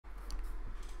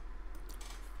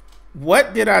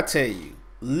What did I tell you?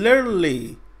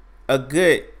 Literally a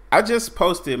good. I just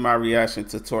posted my reaction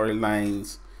to Tory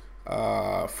Lanez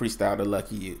freestyle to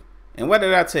Lucky You. And what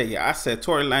did I tell you? I said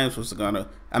Tory Lanez was gonna.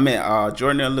 I mean,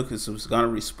 Joyner Lucas was gonna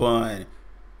respond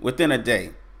within a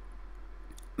day.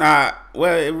 Nah,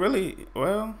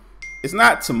 well, it's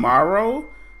not tomorrow,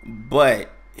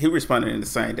 but he responded in the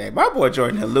same day. My boy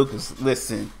Joyner Lucas,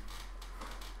 listen,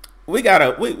 we got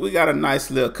a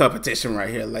nice little competition right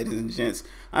here, ladies and gents.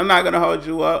 I'm not gonna hold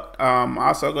you up.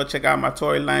 Also go check out my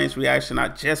Tory Lanez reaction. I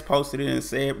just posted it and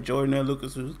said Joyner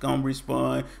Lucas was gonna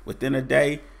respond within a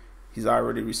day. He's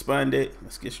already responded.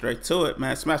 Let's get straight to it,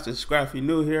 man. Smash the subscribe if you're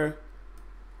new here.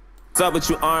 What's up with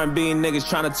you R&B niggas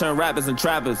trying to turn rappers and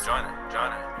trappers?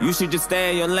 Joyner. You should just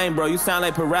stay in your lane, bro. You sound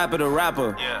like rapper to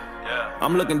rapper. Yeah.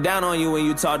 I'm looking down on you when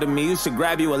you talk to me. You should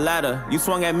grab you a ladder. You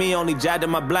swung at me, only jabbed in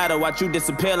my bladder. Watch you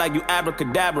disappear like you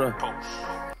abracadabra.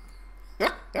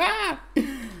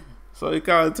 So he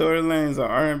called Tory Lanez an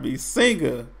R&B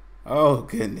singer. Oh,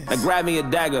 goodness. Now grab me a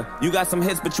dagger. You got some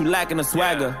hits, but you lacking a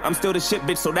swagger. I'm still the shit,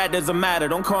 bitch, so that doesn't matter.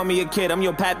 Don't call me a kid, I'm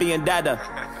your pappy and dada.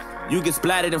 You get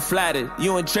splattered and flattered.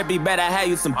 You and Trippy better have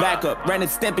you some backup. Ren and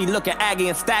Stimpy looking aggy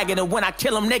and staggered. And when I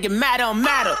kill them, they get mad on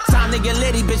matter. Time to get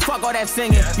litty, bitch, fuck all that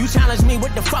singing. You challenge me,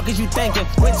 what the fuck is you thinking?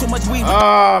 Way too much weed.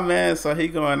 Oh, man, so he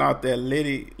going out there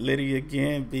Litty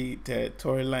again beat that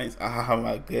Tory Lanez. Oh,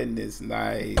 my goodness,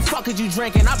 nice. The fuck is you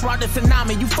drinking? I brought the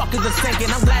tsunami, you fuckers are sinking.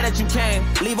 I'm glad that you came.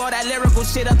 Leave all that lyrical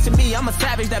shit up to me. I'm a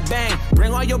savage that bang.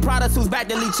 Bring all your products who's back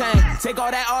to Lee Chain. Take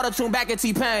all that auto-tune back at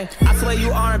T-Pain. I swear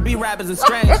you R&B rappers are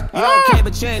strange. You okay,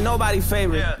 but you ain't nobody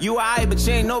favorite. You alright, but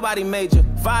you ain't nobody major.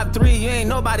 5'3", you ain't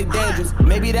nobody dangerous.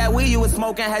 Maybe that weed you was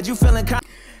smoking had you feeling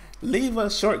Leave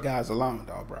us short guys alone,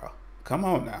 though, bro. Come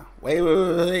on now.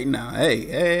 Wait now.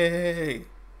 Hey.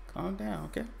 Calm down,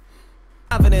 okay?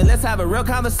 confident. Let's have a real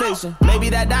conversation. Maybe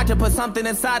that doctor put something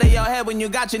inside of your head when you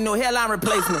got your new hairline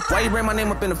replacement. Why you bring my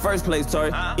name up in the first place,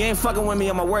 Tory? You ain't fucking with me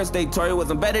on my worst day, Tory.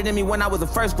 Wasn't better than me when I was in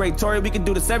first grade, Tory. We could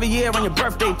do this every year on your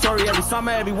birthday, Tory. Every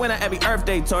summer, every winter, every Earth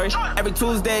Day, Tory. Every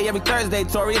Tuesday, every Thursday,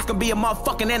 Tory. It's gonna be a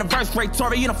motherfucking anniversary,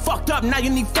 Tory. You done fucked up, now you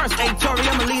need first aid, Tory.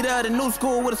 I'm a leader of the new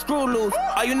school with a screw loose.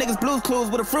 All you niggas blues clues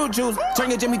with a fruit juice. Turn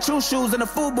your Jimmy Choo shoes in a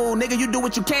FUBU. Nigga, you do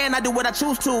what you can, I do what I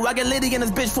choose to. I get litty in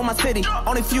this bitch for my city.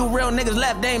 Only few real niggas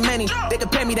left, they ain't many. They can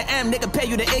pay me the M, they can pay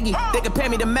you the Iggy. They can pay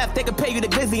me the meth, they can pay you the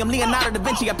Glizzy. I'm Leonardo da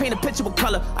Vinci, I paint a picture with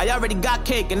color. I already got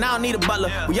cake and I don't need a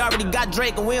butler. We already got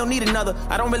Drake and we don't need another.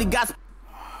 I don't really got...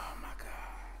 Oh my God.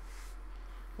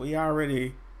 We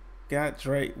already got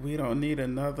Drake. We don't need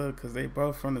another because they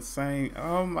both from the same...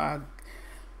 Oh my God.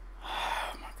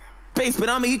 Face, but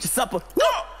I'ma eat your supper.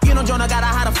 You know Joyner got a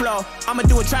hotter flow. I'ma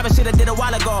do a Travis shit I did a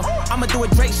while ago. I'ma do a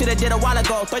Drake shit I did a while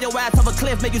ago. Throw your ass off a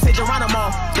cliff, make you say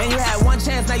Geronimo. Then you had one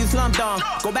chance, now you slumped on.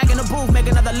 Go back in the booth, make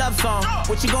another love song.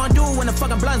 What you gonna do when the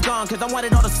fucking blood's gone? Cause I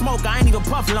wanted all the smoke, I ain't even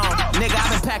puff long. Nigga,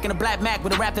 I've been packing a black Mac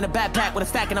with a wrapped in a backpack with a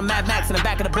stack in a Mad Max in the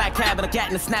back of the black cab and a cat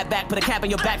in a snapback. Put a cap in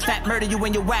your back, fat murder you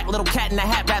when you whack. Little cat in a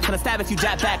hat raps and a stab if you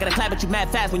jab back and a clap at you mad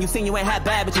fast when you sing you ain't half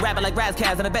bad, but you rapping like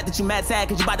Razzcast and I bet that you mad sad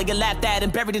cause you about to get laughed at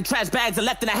and buried in trash bags and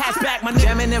left in a hatchback. My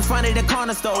jamming in front of the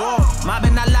corner store,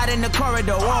 mobbing a lot in the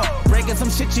corridor, breaking some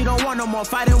shit you don't want no more,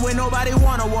 fighting with nobody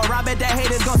want a war. I bet that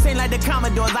haters gon' sing like the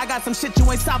Commodores. I got some shit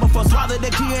you ain't stopping for. Swallow the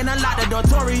key and unlock the door.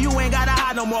 Tory, you ain't gotta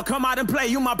hide no more. Come out and play,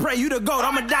 you my prey, you the goat,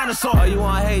 I'm a dinosaur. Oh, you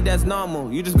want hate, that's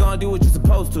normal. You just gonna do what you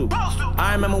supposed to.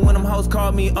 I remember when them hoes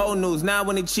called me old news. Now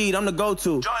when they cheat, I'm the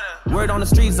go-to. Word on the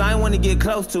streets, I ain't wanna get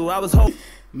close to. I was hoping.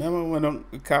 Remember when them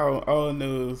call old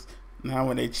news? Now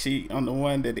when they cheat on the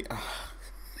one that they...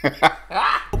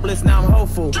 hopeless, now I'm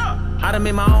hopeful. I done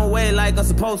made my own way like I'm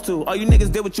supposed to. All you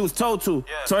niggas did what you was told to.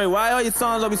 Sorry, why all your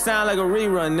songs always sound like a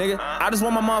rerun, nigga? I just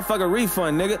want my motherfucker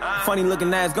refund, nigga. Funny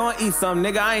looking ass, go and eat some,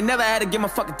 nigga. I ain't never had to get my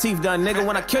fucking teeth done, nigga.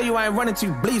 When I kill you, I ain't running to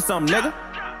you, bleed some, nigga.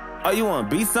 Oh, you wanna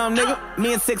be some, nigga?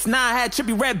 Me and 6ix9ine had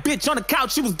trippy red bitch on the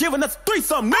couch. She was giving us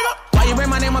threesome, nigga. Why you bring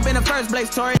my name up in the first place,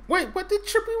 Tory? Wait, what did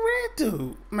Trippy Red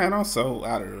do? Man, I'm so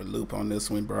out of the loop on this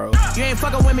one, bro. You ain't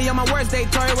fucking with me on my worst day,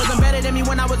 Tory. Wasn't better than me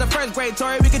when I was in first grade,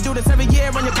 Tory. We could do this every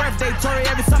year on your birthday, Tory.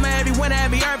 Every summer, every winter,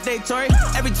 every Earth Day, Tory.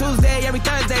 Every Tuesday, every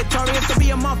Thursday, Tory. It's gonna be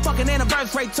a motherfucking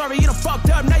anniversary, Tory. You done fucked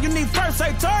up, now you need first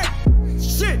aid, Tory.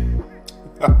 Shit.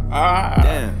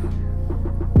 Damn.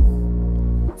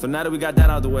 So now that we got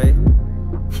that out of the way,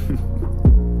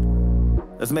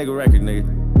 let's make a record,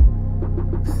 nigga.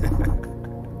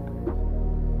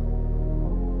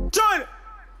 Joyner!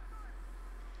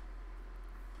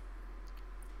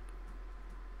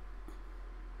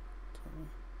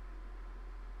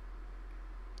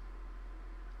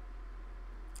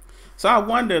 So I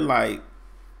wonder, like,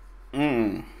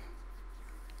 you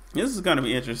This is gonna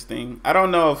be interesting. I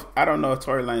don't know if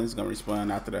Tory Lanez is gonna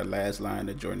respond after that last line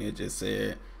that Joyner just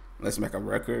said. Let's make a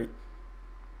record.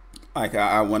 Like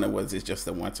I wonder, was this just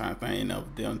a one time thing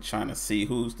of them trying to see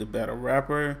who's the better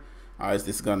rapper, or is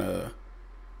this gonna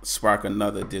spark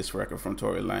another diss record from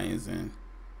Tory Lanez and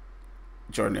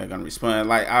Joyner gonna respond?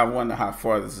 Like I wonder how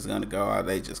far this is gonna go. Are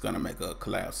they just gonna make a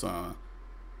collab song?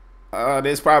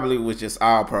 This probably was just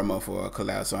all promo for a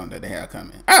collab song that they had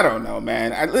coming. I don't know,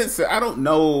 man. I don't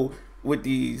know with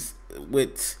these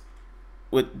with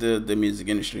the music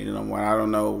industry no more. I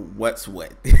don't know what's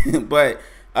what. But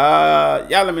y'all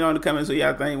let me know in the comments who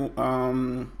y'all think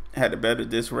had the better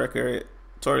diss record,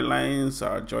 Tory Lanez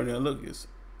or Joyner Lucas.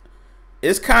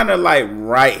 It's kind of like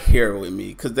right here with me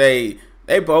because they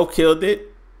both killed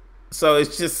it. So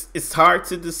it's hard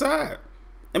to decide.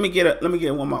 Let me get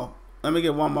one more. Let me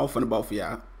get one more from the both of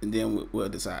y'all, and then we'll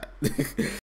decide.